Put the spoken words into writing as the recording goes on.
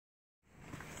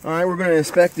Alright, we're going to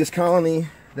inspect this colony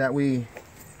that we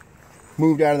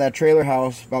moved out of that trailer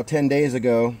house about 10 days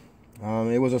ago.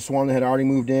 It was a swarm that had already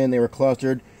moved in. They were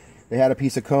clustered. They had a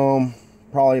piece of comb,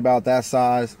 probably about that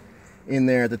size, in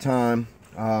there at the time.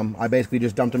 I basically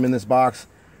just dumped them in this box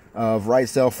of right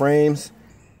cell frames.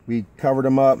 We covered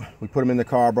them up. We put them in the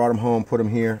car, brought them home, put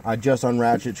them here. I just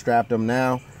unratchet strapped them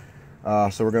now.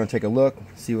 So we're going to take a look,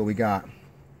 see what we got.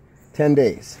 10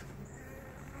 days.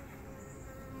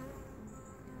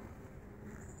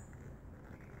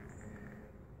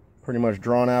 Pretty much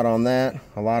drawn out on that.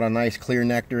 A lot of nice clear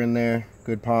nectar in there.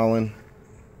 Good pollen.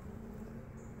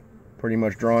 Pretty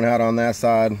much drawn out on that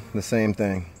side. The same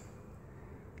thing.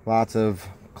 Lots of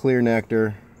clear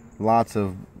nectar. Lots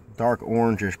of dark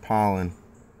orangish pollen.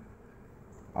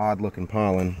 Odd looking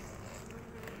pollen.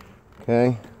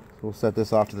 Okay. So we'll set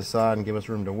this off to the side and give us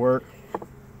room to work.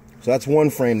 So that's one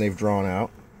frame they've drawn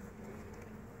out.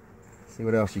 Let's see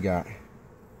what else you got.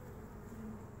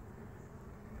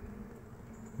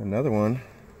 Another one.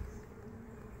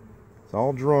 It's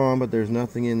all drawn, but there's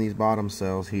nothing in these bottom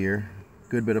cells here.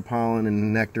 Good bit of pollen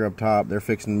and nectar up top. They're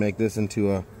fixing to make this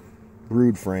into a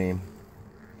brood frame,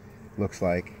 looks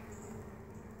like.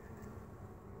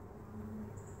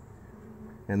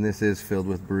 And this is filled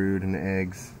with brood and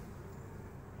eggs.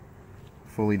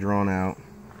 Fully drawn out.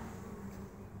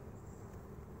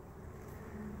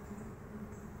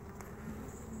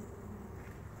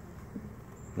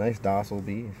 Nice docile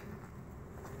bees.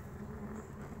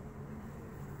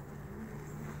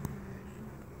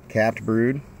 Capped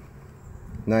brood.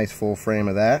 Nice full frame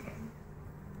of that.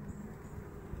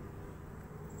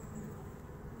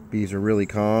 Bees are really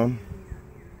calm.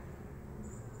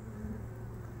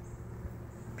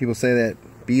 People say that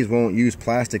bees won't use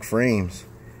plastic frames.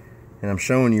 And I'm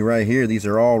showing you right here, these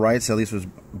are all right cell. This was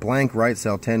blank right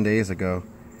cell 10 days ago.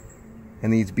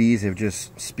 And these bees have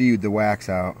just spewed the wax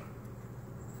out.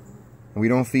 And we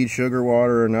don't feed sugar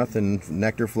water or nothing.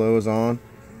 Nectar flows on.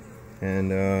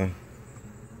 And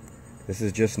this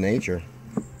is just nature.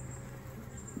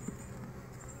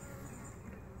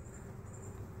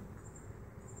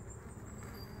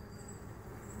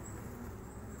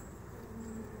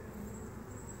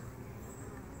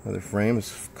 Another frame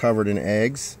is covered in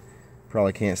eggs.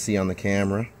 Probably can't see on the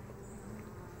camera.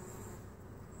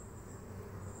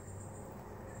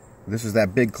 This is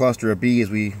that big cluster of bees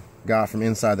we got from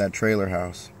inside that trailer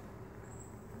house.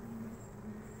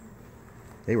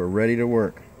 They were ready to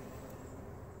work.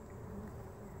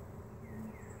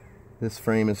 This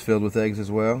frame is filled with eggs as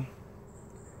well.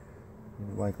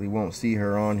 You likely won't see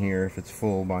her on here if it's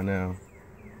full by now.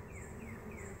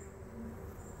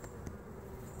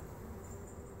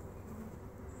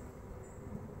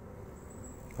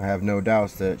 I have no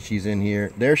doubts that she's in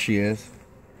here. There she is.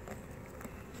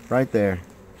 Right there.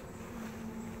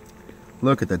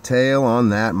 Look at the tail on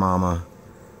that mama.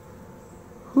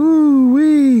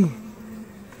 Whoo-wee.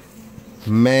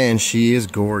 Man, she is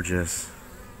gorgeous.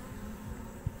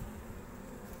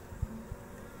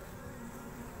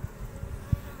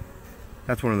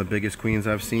 That's one of the biggest queens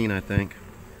I've seen, I think.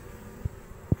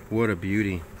 What a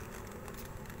beauty.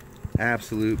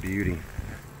 Absolute beauty.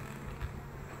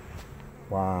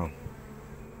 Wow.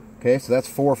 Okay, so that's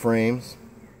 4 frames.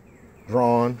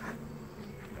 Drawn.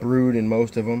 Brood in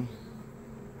most of them.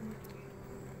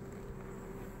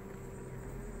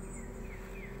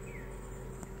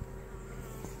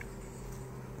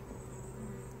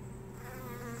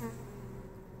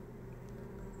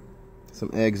 Some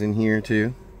eggs in here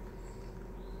too.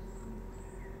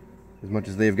 As much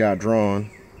as they've got drawn.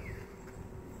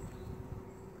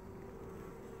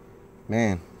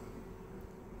 Man,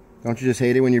 don't you just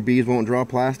hate it when your bees won't draw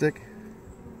plastic?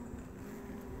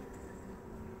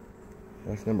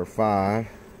 That's number 5.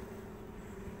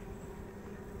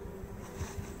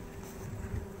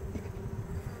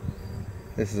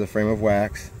 This is a frame of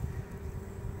wax.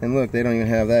 And look, they don't even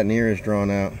have that near as drawn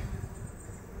out.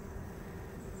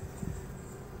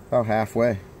 About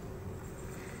halfway.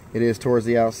 It is towards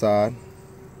the outside.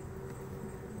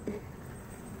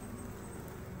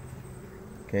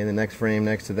 Okay, the next frame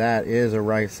next to that is a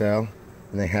right cell,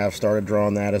 and they have started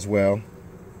drawing that as well.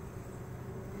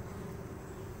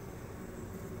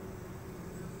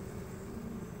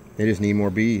 They just need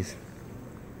more bees.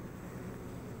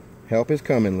 Help is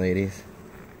coming, ladies.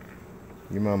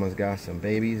 Your mama's got some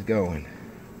babies going.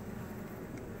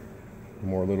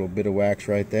 More little bit of wax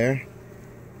right there.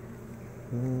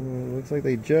 Looks like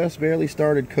they just barely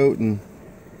started coating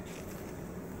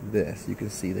this. You can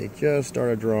see they just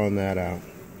started drawing that out.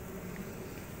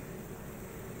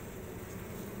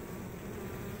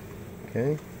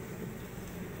 Okay.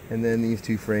 And then these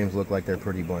 2 frames look like they're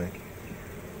pretty blank.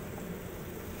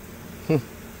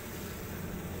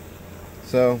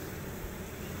 So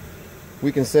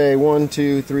we can say 1,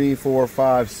 2, 3, 4,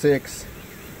 5, 6,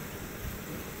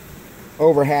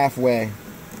 over halfway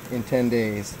in 10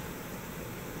 days.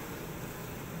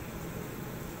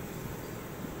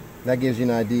 That gives you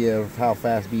an idea of how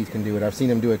fast bees can do it. I've seen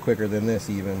them do it quicker than this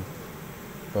even,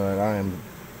 but I am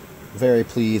very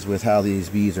pleased with how these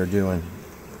bees are doing.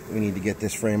 We need to get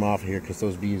this frame off here because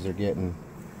those bees are getting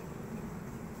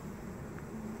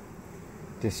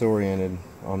disoriented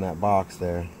on that box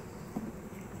there.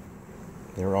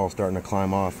 They were all starting to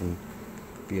climb off and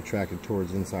be attracted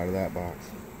towards the inside of that box.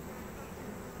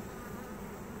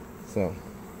 So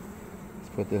let's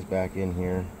put this back in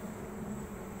here.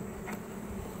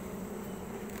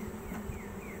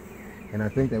 And I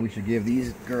think that we should give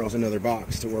these girls another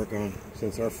box to work on,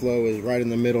 since our flow is right in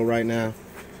the middle right now.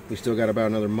 We still got about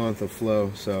another month of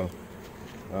flow, so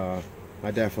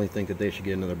I definitely think that they should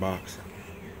get another box.